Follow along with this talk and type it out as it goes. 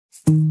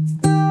Hey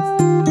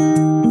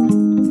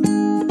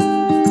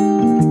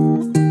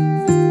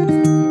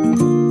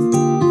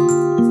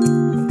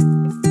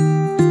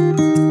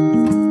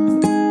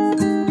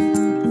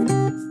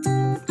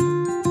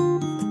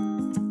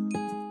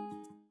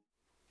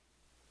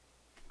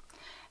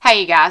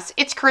you guys,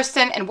 it's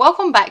Kristen and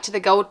welcome back to the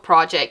Gold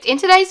Project. In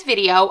today's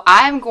video,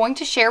 I am going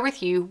to share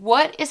with you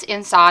what is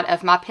inside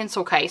of my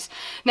pencil case.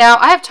 Now,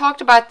 I have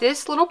talked about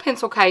this little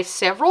pencil case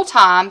several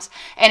times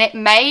and it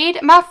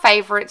made my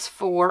favorites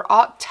for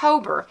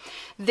October.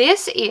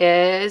 This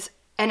is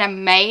an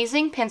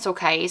amazing pencil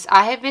case.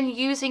 I have been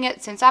using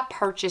it since I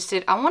purchased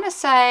it. I want to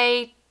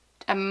say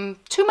 2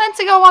 months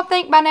ago, I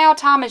think by now.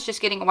 Time is just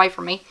getting away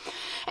from me.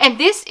 And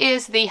this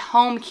is the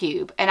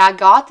Homecube, and I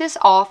got this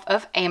off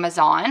of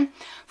Amazon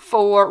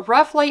for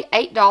roughly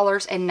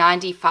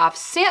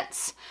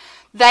 $8.95.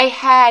 They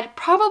had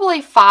probably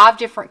 5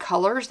 different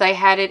colors. They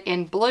had it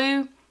in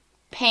blue,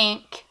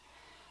 pink,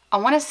 I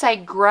want to say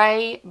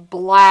gray,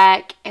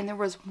 black, and there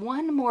was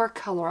one more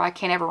color I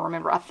can't ever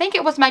remember. I think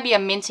it was maybe a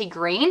minty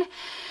green.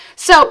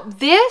 So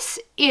this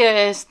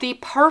is the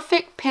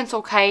perfect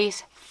pencil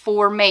case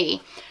for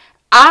me.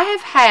 I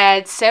have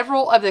had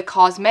several of the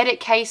cosmetic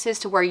cases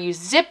to where you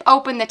zip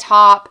open the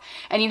top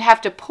and you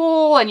have to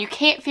pull and you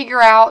can't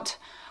figure out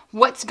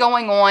what's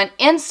going on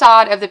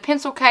inside of the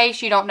pencil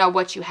case. You don't know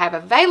what you have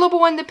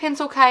available in the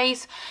pencil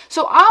case.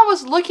 So I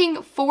was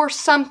looking for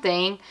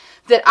something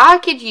that I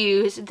could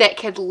use that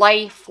could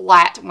lay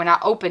flat when I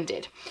opened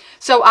it.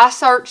 So I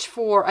searched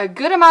for a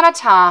good amount of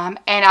time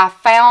and I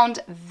found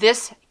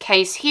this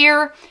case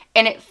here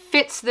and it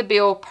fits the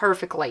bill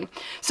perfectly.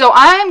 So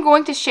I am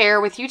going to share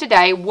with you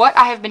today what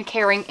I have been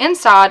carrying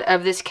inside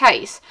of this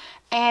case.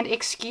 And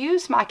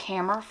excuse my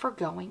camera for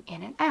going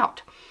in and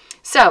out.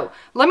 So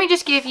let me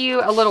just give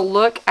you a little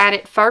look at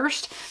it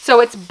first.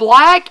 So it's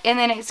black and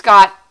then it's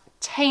got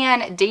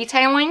tan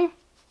detailing.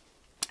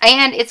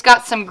 And it's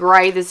got some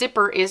gray. The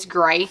zipper is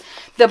gray.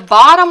 The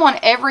bottom on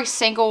every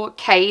single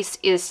case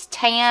is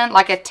tan,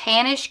 like a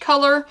tannish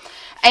color.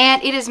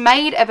 And it is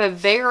made of a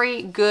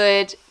very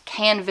good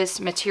canvas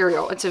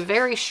material. It's a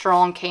very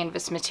strong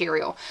canvas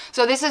material.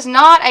 So this is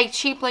not a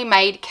cheaply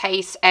made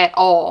case at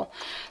all.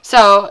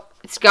 So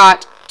it's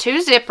got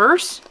 2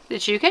 zippers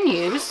that you can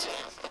use.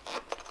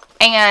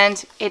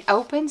 And it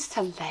opens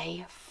to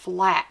lay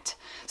flat.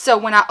 So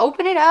when I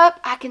open it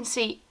up, I can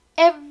see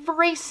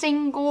every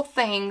single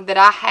thing that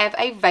I have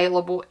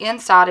available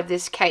inside of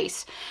this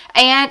case.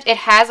 And it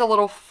has a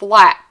little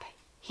flap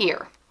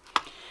here.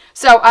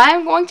 So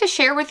I'm going to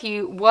share with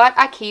you what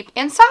I keep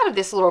inside of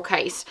this little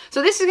case.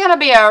 So this is going to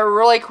be a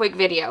really quick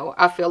video,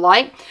 I feel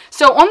like.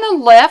 So on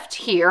the left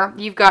here,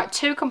 you've got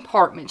 2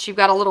 compartments. You've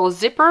got a little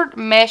zippered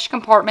mesh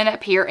compartment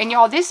up here. And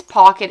y'all, this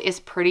pocket is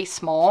pretty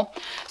small.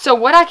 So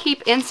what I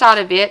keep inside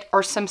of it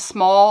are some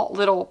small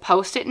little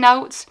post-it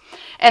notes.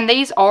 And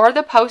these are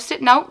the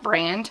Post-it Note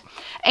brand.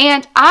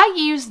 And I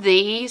use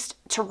these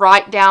to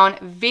write down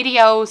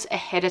videos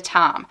ahead of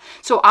time.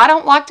 So I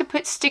don't like to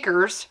put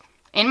stickers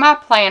in my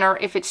planner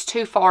if it's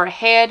too far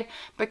ahead,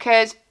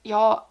 because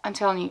y'all, I'm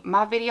telling you,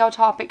 my video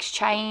topics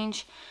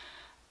change.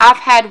 I've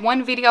had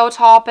one video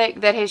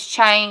topic that has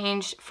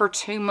changed for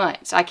 2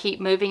 months. I keep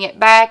moving it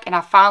back and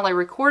I finally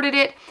recorded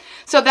it.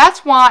 So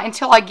that's why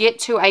until I get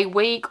to a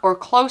week or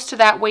close to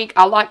that week,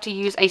 I like to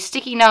use a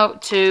sticky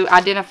note to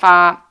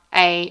identify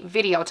a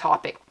video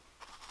topic.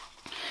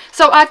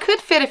 So I could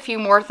fit a few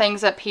more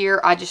things up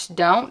here. I just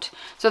don't.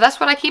 So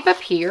that's what I keep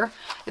up here.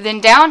 Then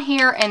down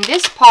here in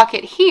this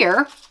pocket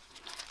here,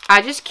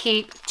 I just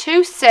keep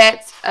 2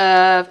 sets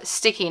of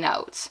sticky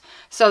notes.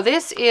 So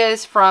this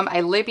is from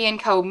a Libby &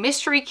 Co.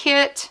 mystery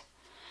kit.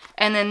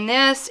 And then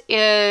this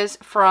is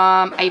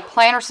from a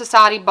Planner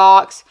Society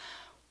box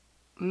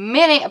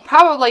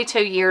probably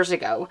 2 years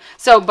ago.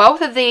 So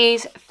both of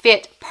these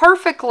fit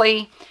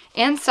perfectly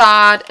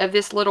inside of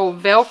this little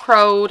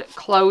Velcroed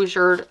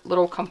closured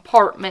little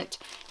compartment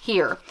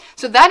here.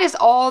 So that is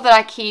all that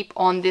I keep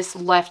on this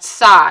left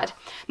side.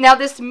 Now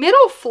this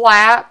middle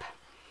flap,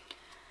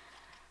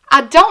 I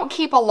don't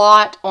keep a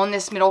lot on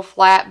this middle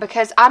flap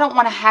because I don't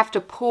want to have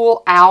to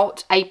pull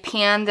out a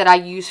pen that I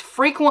use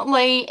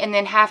frequently and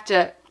then have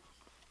to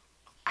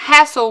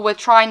hassle with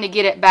trying to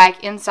get it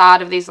back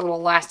inside of these little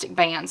elastic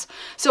bands.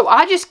 So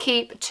I just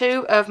keep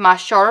 2 of my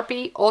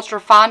Sharpie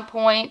Ultra Fine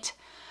Point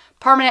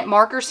permanent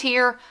markers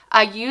here.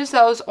 I use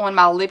those on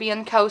my Libby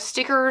 & Co.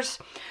 stickers.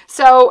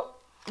 So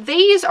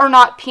these are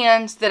not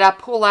pens that I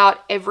pull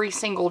out every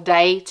single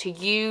day to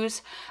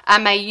use. I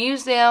may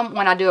use them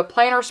when I do a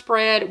planner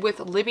spread with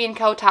Libby &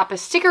 Co. type of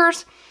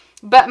stickers,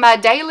 but my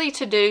daily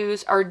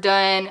to-dos are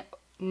done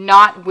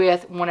not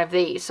with one of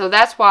these. So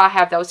that's why I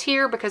have those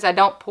here, because I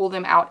don't pull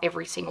them out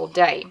every single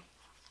day.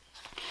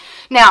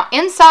 Now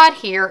inside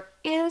here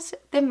is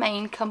the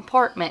main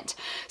compartment.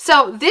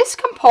 So this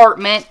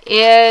compartment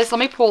is, let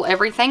me pull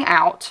everything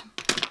out.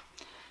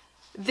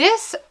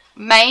 This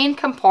main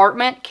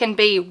compartment can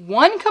be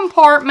one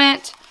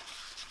compartment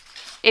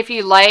if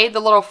you lay the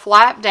little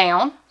flap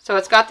down. So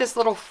it's got this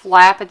little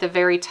flap at the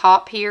very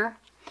top here.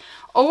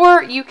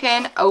 Or you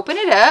can open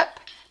it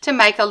up to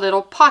make a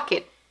little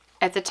pocket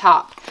at the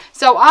top.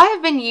 So I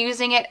have been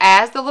using it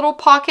as the little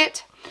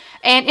pocket.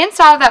 And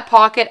inside of that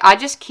pocket, I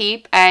just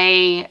keep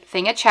a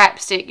thing of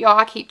chapstick. Y'all,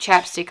 I keep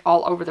chapstick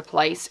all over the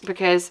place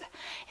because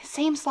it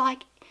seems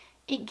like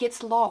it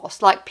gets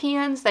lost. Like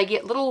pens, they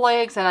get little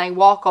legs and they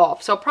walk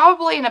off. So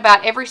probably in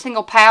about every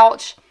single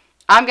pouch,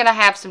 I'm going to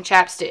have some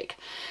chapstick.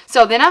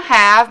 So then I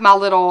have my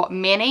little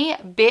mini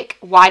Bic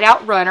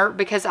whiteout runner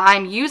because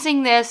I'm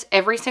using this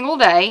every single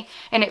day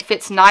and it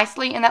fits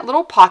nicely in that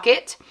little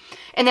pocket.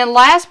 And then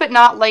last but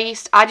not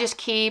least, I just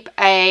keep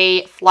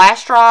a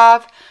flash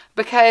drive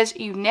because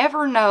you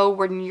never know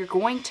when you're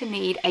going to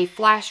need a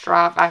flash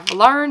drive. I've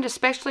learned,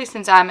 especially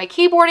since I'm a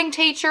keyboarding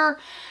teacher,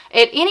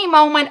 at any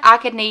moment I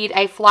could need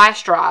a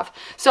flash drive.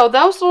 So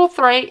those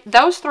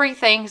three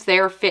things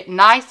there fit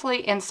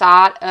nicely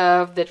inside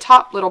of the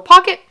top little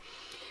pocket.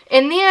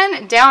 And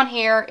then down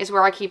here is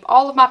where I keep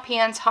all of my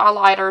pens,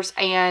 highlighters,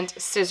 and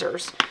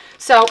scissors.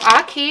 So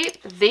I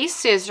keep these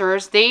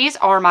scissors. These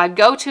are my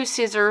go-to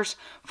scissors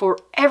for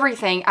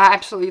everything. I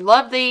absolutely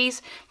love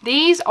these.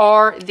 These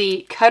are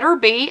the Cutter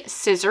Bee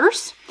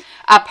scissors.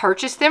 I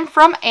purchased them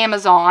from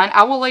Amazon.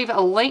 I will leave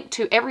a link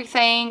to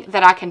everything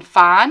that I can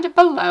find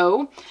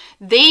below.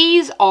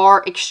 These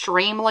are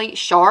extremely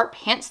sharp,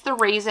 hence the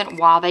reason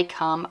why they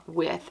come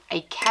with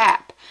a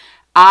cap.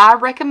 I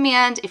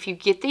recommend if you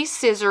get these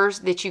scissors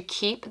that you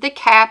keep the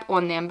cap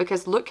on them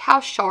because look how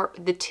sharp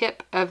the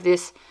tip of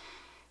this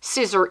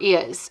scissor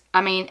is.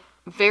 I mean,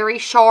 very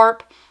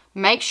sharp.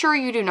 Make sure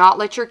you do not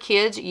let your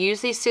kids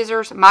use these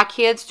scissors. My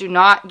kids do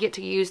not get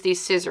to use these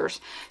scissors.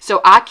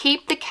 So I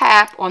keep the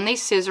cap on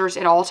these scissors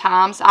at all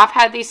times. I've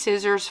had these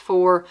scissors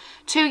for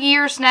 2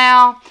 years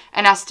now,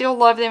 and I still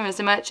love them as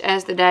much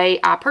as the day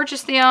I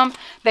purchased them.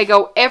 They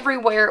go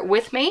everywhere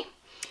with me.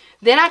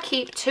 Then I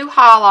keep 2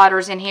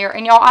 highlighters in here,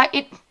 and y'all,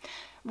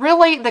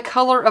 really the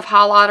color of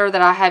highlighter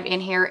that I have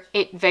in here,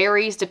 it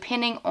varies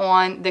depending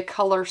on the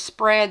color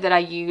spread that I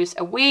use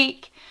a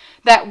week.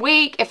 That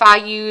week, if I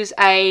use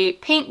a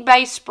pink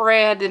base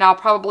spread, then I'll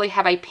probably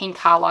have a pink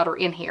highlighter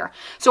in here.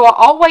 So I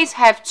always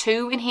have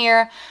 2 in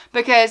here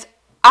because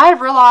I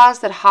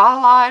realized that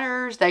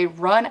highlighters, they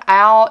run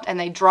out and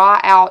they dry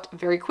out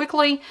very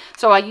quickly.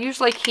 So I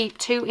usually keep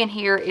 2 in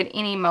here at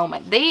any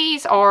moment.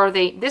 These are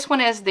this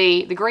one is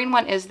the green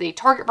one is the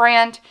Target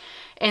brand.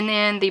 And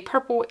then the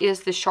purple is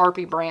the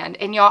Sharpie brand.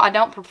 And y'all, I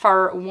don't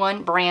prefer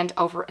one brand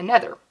over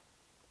another.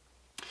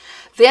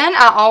 Then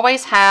I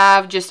always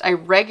have just a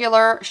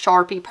regular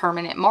Sharpie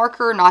permanent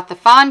marker, not the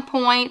fine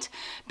point,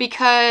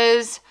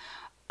 because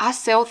I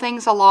sell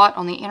things a lot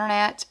on the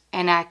internet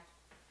and I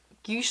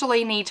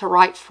usually need to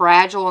write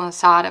fragile on the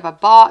side of a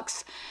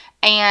box.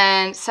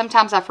 And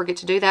sometimes I forget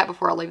to do that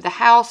before I leave the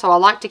house. So I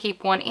like to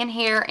keep one in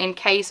here in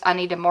case I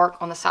need to mark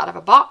on the side of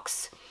a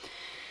box.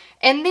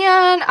 And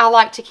then I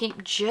like to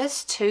keep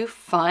just 2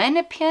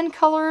 fun pen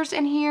colors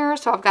in here.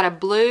 So I've got a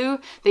blue.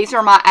 These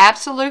are my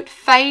absolute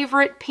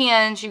favorite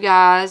pens, you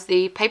guys.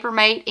 The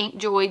Papermate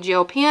Inkjoy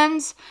gel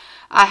pens.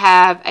 I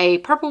have a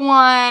purple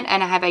one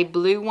and I have a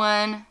blue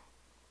one.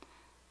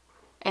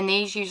 And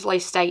these usually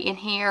stay in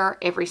here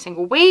every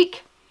single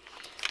week.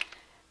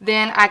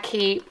 Then I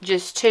keep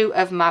just 2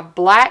 of my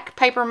black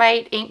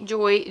Papermate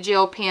Inkjoy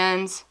gel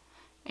pens.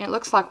 And it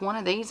looks like one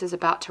of these is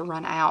about to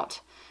run out.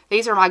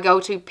 These are my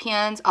go-to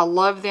pens. I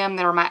love them.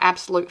 They're my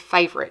absolute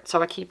favorite.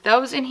 So I keep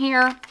those in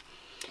here.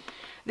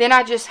 Then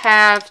I just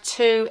have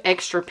 2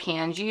 extra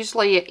pens,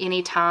 usually at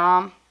any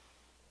time.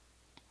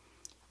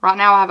 Right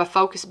now I have a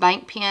Focus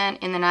Bank pen,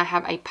 and then I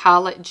have a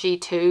Pilot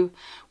G2,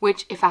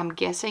 which if I'm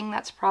guessing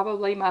that's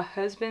probably my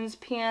husband's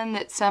pen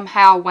that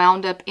somehow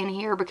wound up in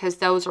here because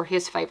those are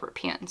his favorite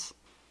pens.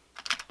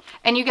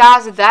 And you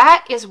guys,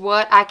 that is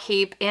what I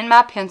keep in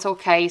my pencil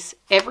case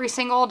every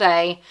single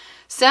day.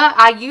 So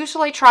I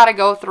usually try to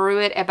go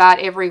through it about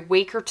every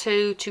week or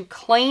 2 to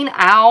clean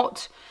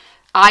out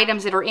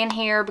items that are in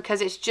here because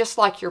it's just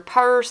like your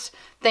purse.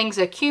 Things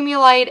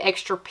accumulate,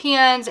 extra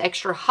pens,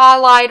 extra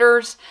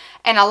highlighters,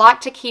 and I like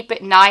to keep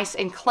it nice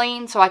and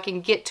clean so I can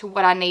get to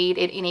what I need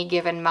at any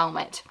given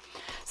moment.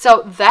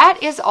 So that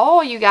is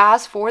all, you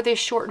guys, for this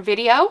short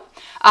video.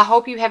 I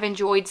hope you have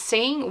enjoyed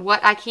seeing what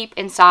I keep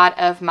inside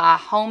of my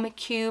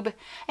Homecube.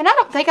 And I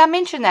don't think I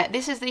mentioned that.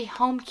 This is the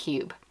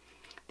Homecube.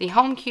 The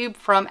Homecube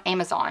from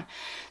Amazon.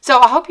 So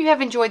I hope you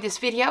have enjoyed this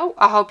video.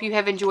 I hope you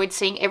have enjoyed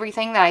seeing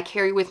everything that I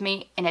carry with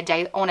me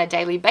on a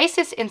daily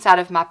basis inside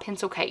of my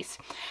pencil case.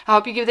 I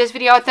hope you give this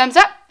video a thumbs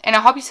up, and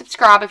I hope you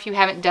subscribe if you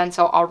haven't done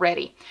so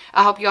already.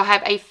 I hope you all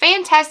have a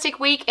fantastic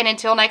week, and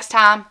until next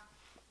time,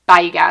 bye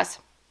you guys.